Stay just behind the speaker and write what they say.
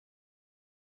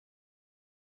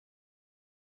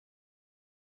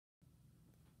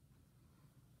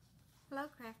Hello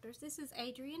crafters, this is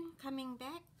Adrienne coming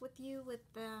back with you with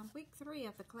week 3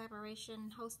 of the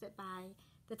collaboration hosted by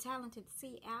the talented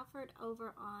Cee Alfred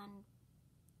over on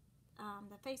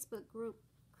the Facebook group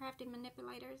Crafting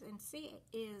Manipulators, and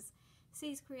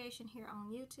Cee's creation here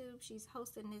on YouTube. She's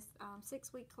hosting this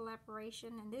 6-week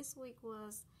collaboration, and this week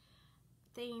was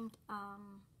themed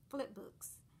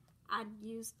flipbooks. I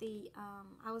used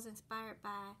I was inspired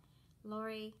by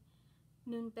Lorrie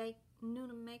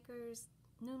Nunemaker's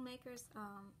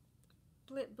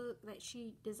flipbook that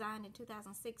she designed in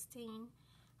 2016.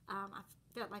 I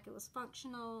felt like it was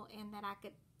functional and that I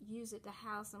could use it to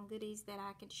house some goodies that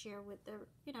I could share with the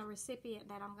recipient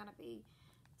that I'm going to be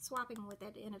swapping with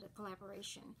at the end of the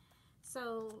collaboration.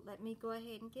 So let me go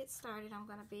ahead and get started. I'm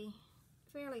going to be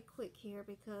fairly quick here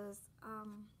because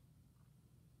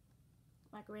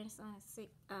my grandson is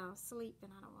asleep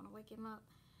and I don't want to wake him up.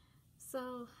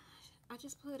 So I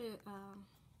just put a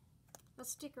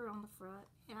sticker on the front,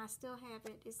 and I still have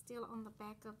it. It's still on the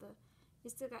back of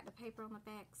it's still got the paper on the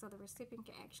back, so the recipient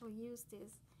can actually use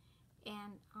this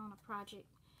and on a project.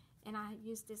 And I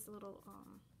used this little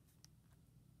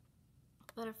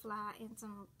butterfly and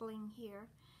some bling here.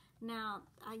 Now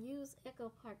I use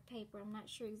Echo Park paper. I'm not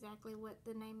sure exactly what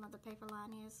the name of the paper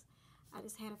line is. I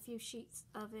just had a few sheets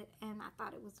of it, and I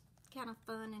thought it was kind of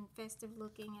fun and festive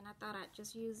looking, and I thought I'd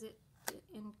just use it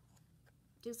and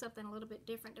do something a little bit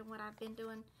different than what I've been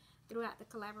doing throughout the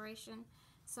collaboration.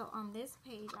 So on this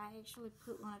page, I actually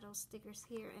put one of those stickers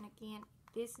here, and again,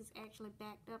 this is actually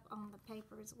backed up on the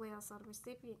paper as well, so the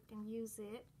recipient can use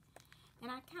it. And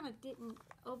I kind of didn't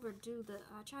overdo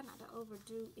I try not to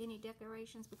overdo any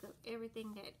decorations, because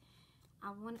everything that I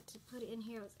wanted to put in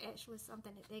here was actually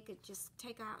something that they could just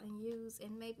take out and use,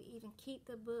 and maybe even keep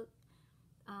the book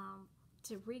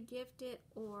to re-gift it,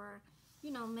 or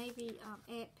maybe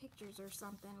add pictures or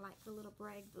something, like the little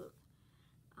brag book.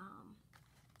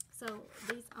 So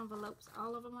these envelopes,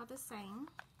 all of them are the same.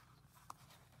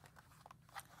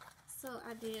 So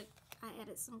I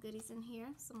added some goodies in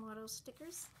here, some more of those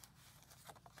stickers.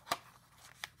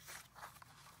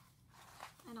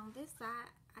 And on this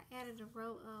side, I added a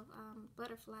row of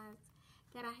butterflies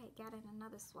that I had got in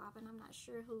another swap, and I'm not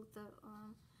sure who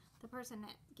the person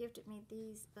that gifted me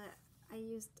these, but I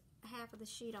used half of the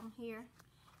sheet on here,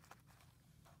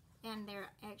 and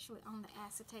they're actually on the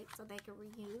acetate so they can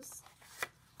reuse.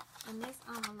 In this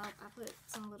envelope, I put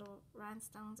some little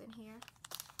rhinestones in here.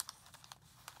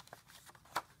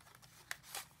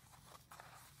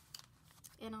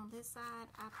 And on this side,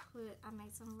 I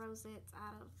made some rosettes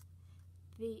out of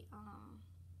the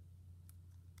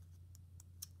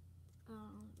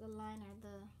liner,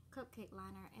 the cupcake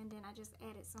liner, and then I just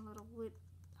added some little wood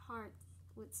hearts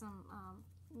with some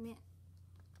mint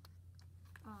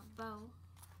bow.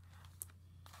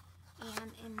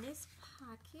 And in this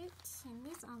pocket, in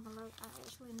this envelope, I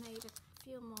actually made a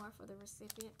few more for the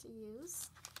recipient to use.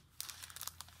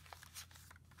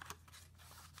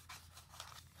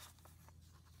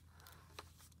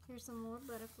 Here's some more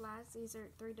butterflies. These are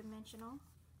 3-dimensional.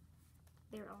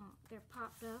 They're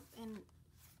popped up, and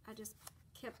I just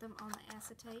kept them on the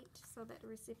acetate so that the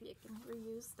recipient can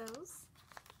reuse those.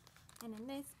 And in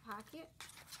this pocket,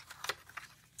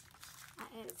 I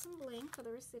added some bling for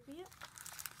the recipient.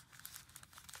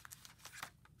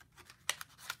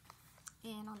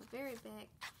 And on the very back,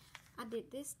 I did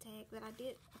this tag, but I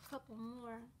did a couple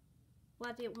more.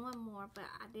 Well, I did one more, but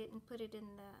I didn't put it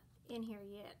in here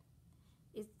yet.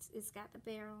 It's got the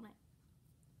bear on it.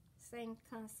 Same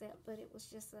concept, but it was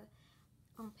just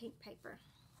on pink paper,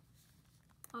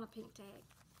 on a pink tag.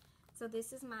 So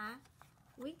this is my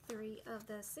week 3 of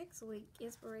the 6-week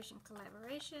inspiration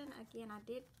collaboration. Again, I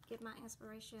did get my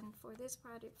inspiration for this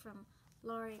project from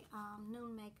Lorrie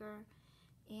Nunemaker,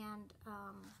 and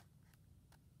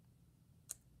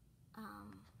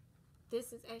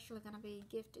this is actually going to be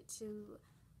gifted to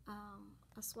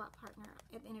a swap partner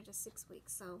at the end of the 6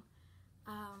 weeks. So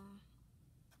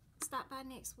stop by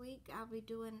next week. I'll be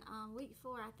doing week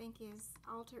 4, I think, is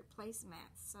altered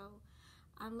placemats. So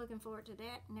I'm looking forward to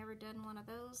that. Never done one of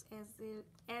those,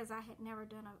 as I had never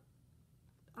done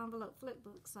a envelope flip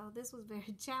book. So this was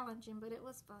very challenging, but it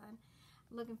was fun.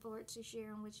 Looking forward to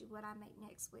sharing with you what I make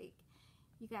next week.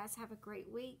 You guys have a great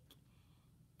week,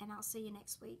 and I'll see you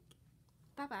next week.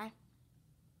 Bye-bye.